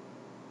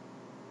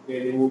 And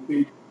it will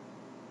be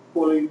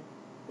pulling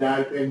the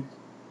items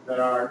that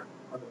are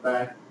on the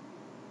back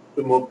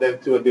to move them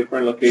to a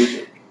different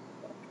location.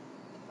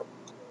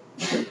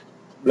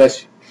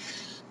 Bless you.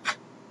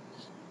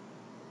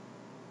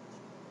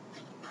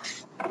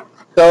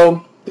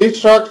 So these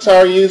trucks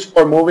are used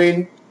for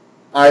moving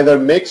either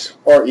mixed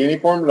or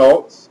uniform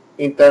loads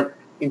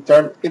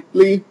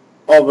intermittently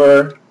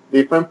over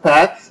different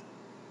paths.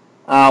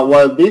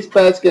 While these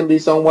paths can be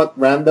somewhat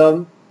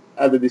random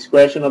at the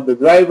discretion of the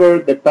driver,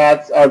 the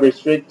paths are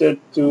restricted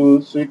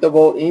to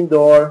suitable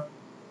indoor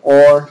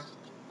or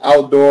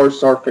outdoor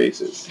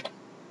surfaces.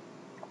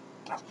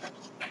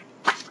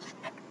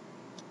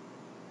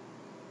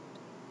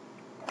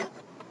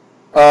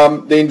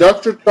 The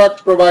industrial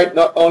trucks provide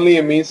not only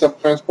a means of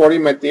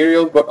transporting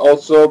materials, but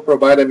also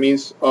provide a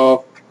means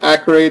of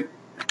accurate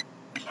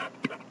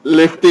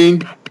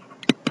lifting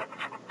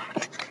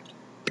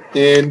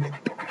and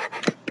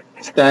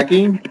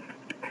stacking.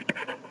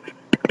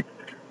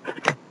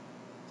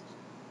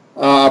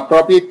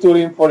 Appropriate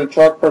tooling for the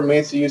truck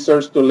permits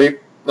users to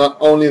lift not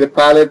only the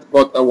pallet,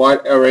 but a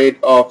wide array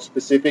of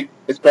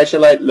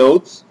specialized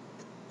loads.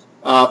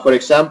 For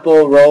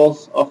example,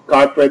 rolls of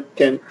carpet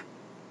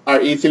are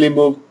easily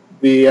moved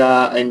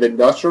via an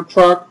industrial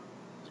truck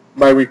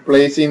by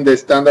replacing the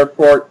standard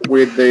fork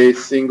with a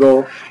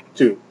single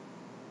tube.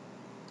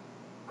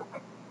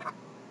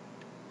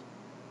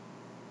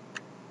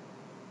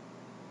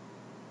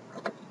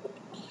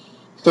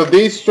 So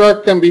this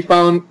truck can be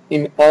found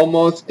in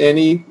almost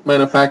any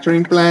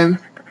manufacturing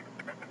plant.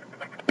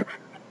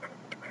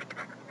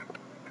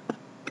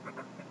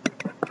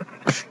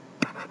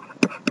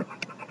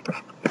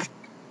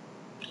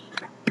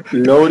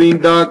 Loading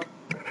dock,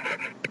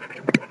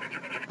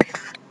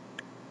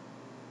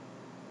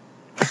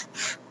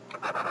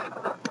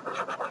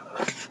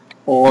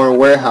 or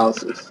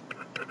warehouses.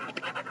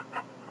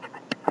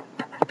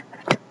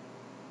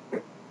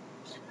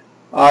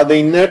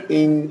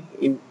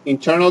 The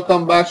internal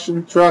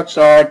combustion trucks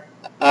are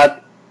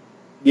at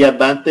the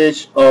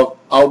advantage of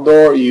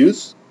outdoor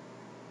use.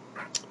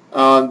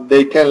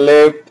 They can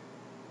lift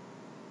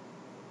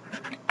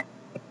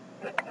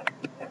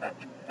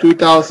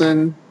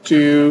 2,000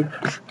 to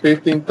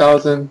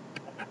 15,000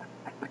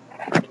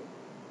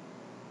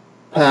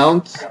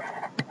 pounds,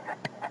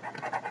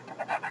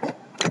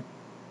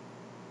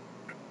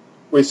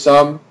 with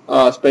some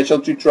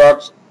specialty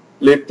trucks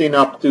lifting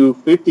up to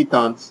 50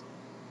 tons.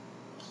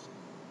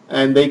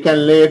 And they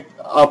can lift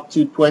up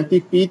to 20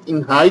 feet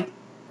in height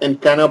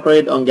and can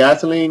operate on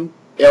gasoline,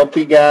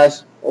 LP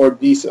gas, or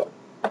diesel.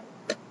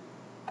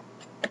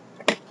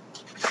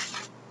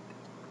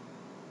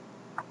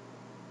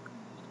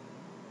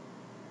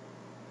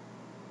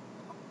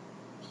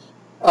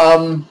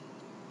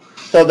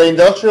 So the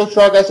Industrial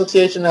Truck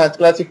Association has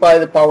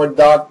classified the powered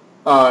dock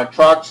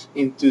trucks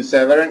into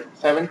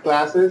seven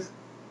classes.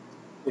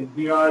 And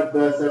here are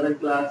the 7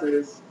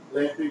 classes: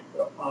 electric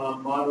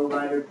model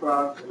rider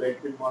trucks,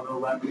 electric model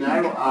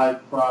narrow aisle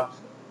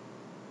trucks,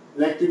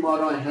 electric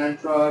model and hand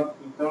truck,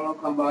 internal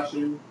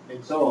combustion,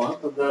 and so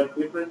on. So there are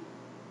different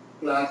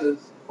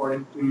classes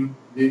according to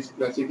this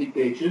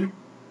classification.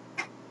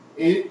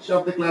 Each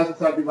of the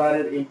classes are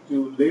divided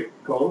into lift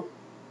codes,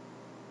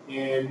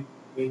 and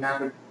we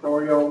have a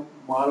tutorial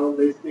model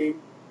listing.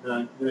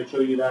 I'm going to show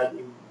you that in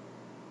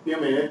a few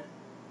minutes.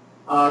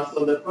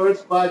 So the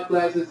first 5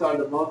 classes are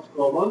the most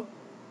common.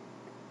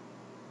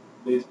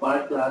 These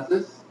 5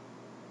 classes.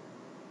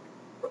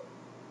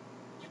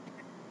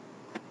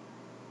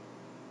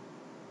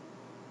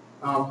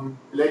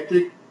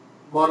 Electric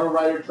motor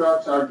rider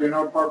trucks are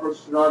general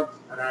purpose trucks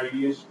and are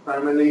used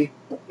primarily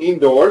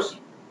indoors.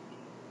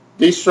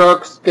 These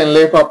trucks can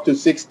lift up to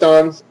 6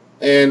 tons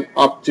and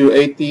up to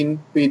 18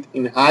 feet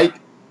in height.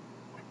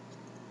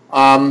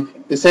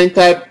 The same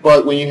type,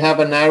 but when you have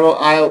a narrow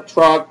aisle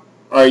truck,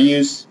 are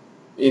used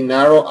in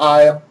narrow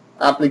aisle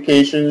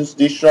applications.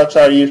 These trucks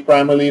are used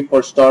primarily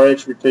for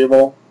storage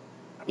retrieval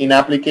in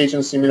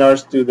applications similar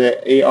to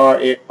the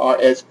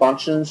ARS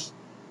functions,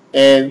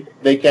 and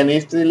they can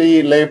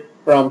easily lift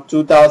from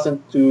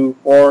 2,000 to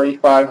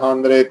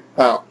 4,500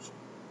 pounds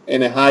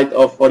and a height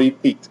of 40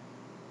 feet.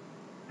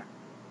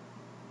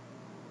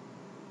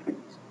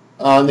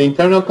 The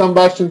internal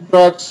combustion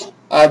trucks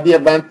have the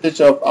advantage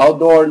of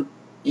outdoor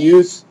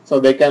use, so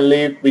they can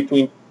lift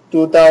between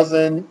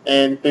 2,000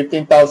 and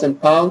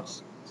 15,000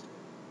 pounds.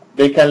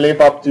 They can lift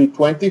up to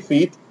 20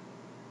 feet.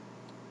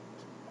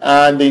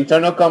 And the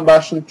internal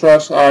combustion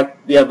trucks are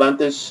the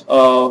advantage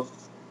of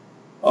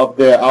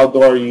the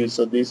outdoor use.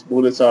 So these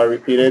bullets are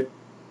repeated.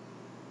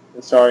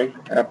 Sorry,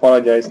 I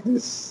apologize.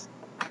 This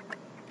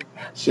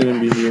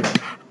shouldn't be here.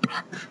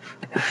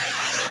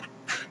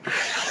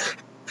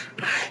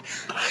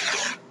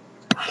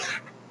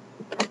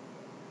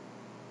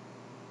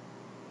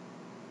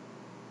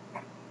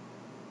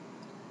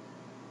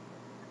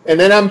 And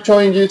then I'm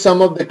showing you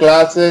some of the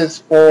classes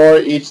for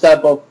each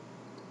type of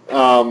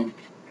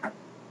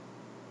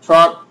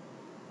truck.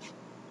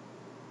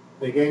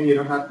 Again, you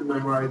don't have to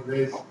memorize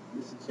this.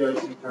 This is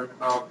just in terms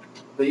of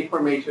the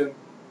information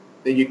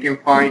that you can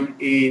find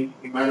in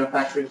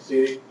manufacturing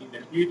city in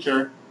the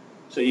future.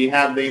 So you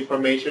have the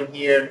information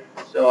here.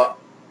 So I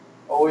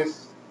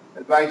always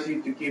advise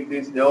you to keep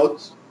these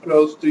notes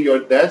close to your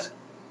desk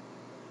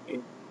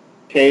in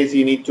case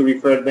you need to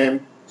refer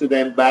to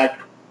them back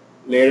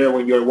later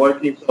when you're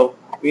working. So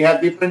we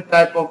have different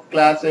type of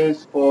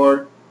classes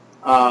for,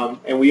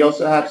 and we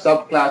also have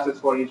subclasses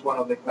for each one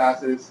of the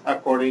classes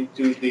according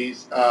to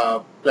this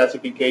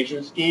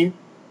classification scheme.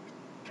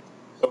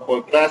 So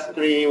for class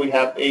 3, we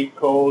have 8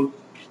 codes.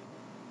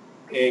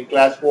 In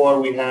class 4,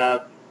 we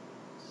have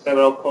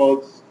several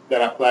codes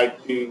that apply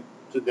to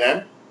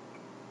them.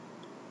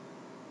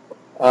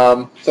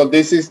 So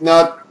this is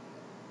not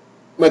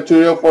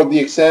material for the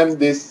exam.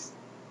 This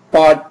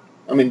part,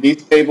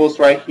 these tables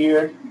right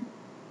here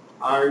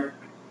are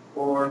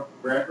for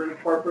reference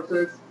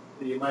purposes.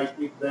 So you might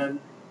keep them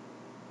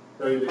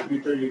so in the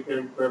future you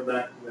can refer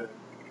back to them.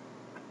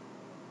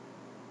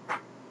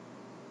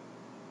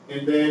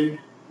 And then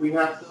we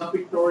have some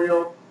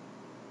pictorial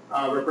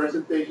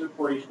representation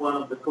for each one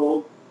of the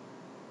codes.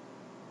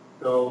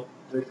 So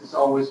this is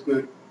always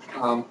good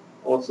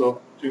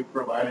also to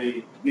provide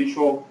a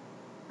visual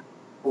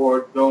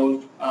for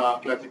those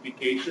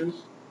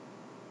classifications.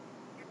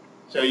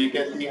 So you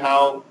can see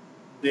how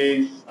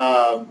these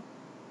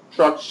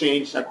trucks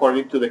change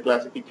according to the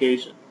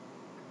classification.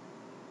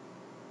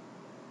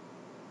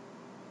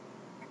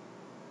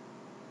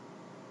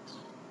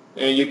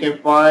 And you can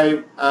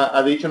find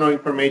additional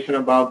information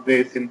about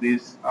this in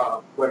this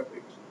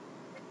webpage.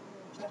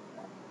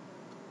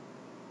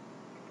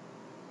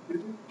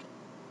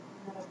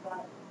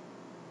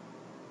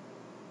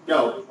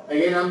 No,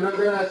 again, I'm not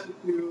going to ask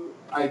you to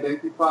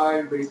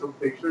identify based on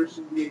pictures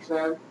in the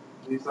exam.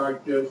 These are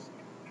just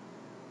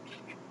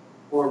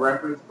for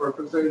reference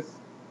purposes.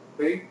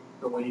 Okay,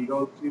 so when you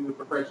go to the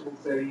professional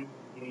setting,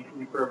 you need to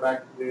refer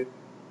back to this.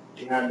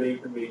 You have the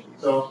information.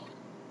 So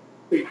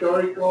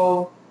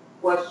pictorial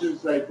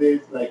questions like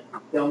this, like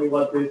tell me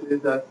what this is,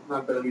 that's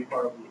not going to be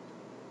part of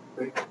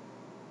the exam. Okay?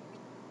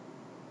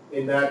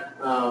 In that,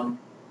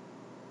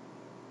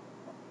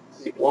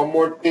 one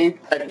more thing.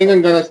 I think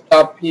I'm going to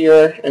stop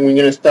here, and we're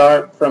going to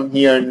start from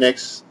here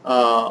next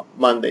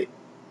Monday.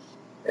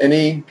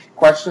 Any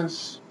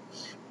questions?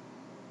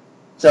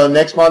 So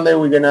next Monday,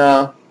 we're going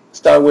to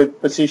start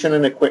with position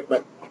and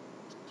equipment.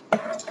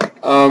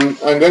 I'm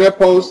going to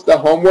post the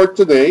homework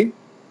today.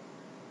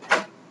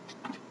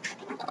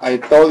 I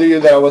told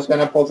you that I was going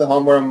to post the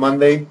homework on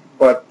Monday,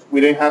 but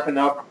we didn't have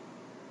enough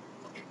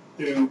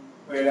to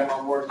create a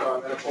homework, so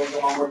I'm going to post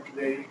the homework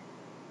today.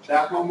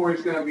 That homework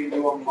is going to be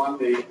due on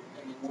Monday,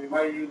 and we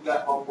might use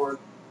that homework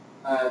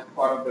as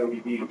part of the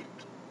review.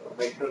 So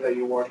make sure that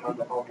you work on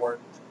the homework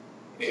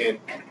and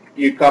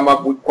you come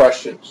up with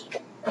questions.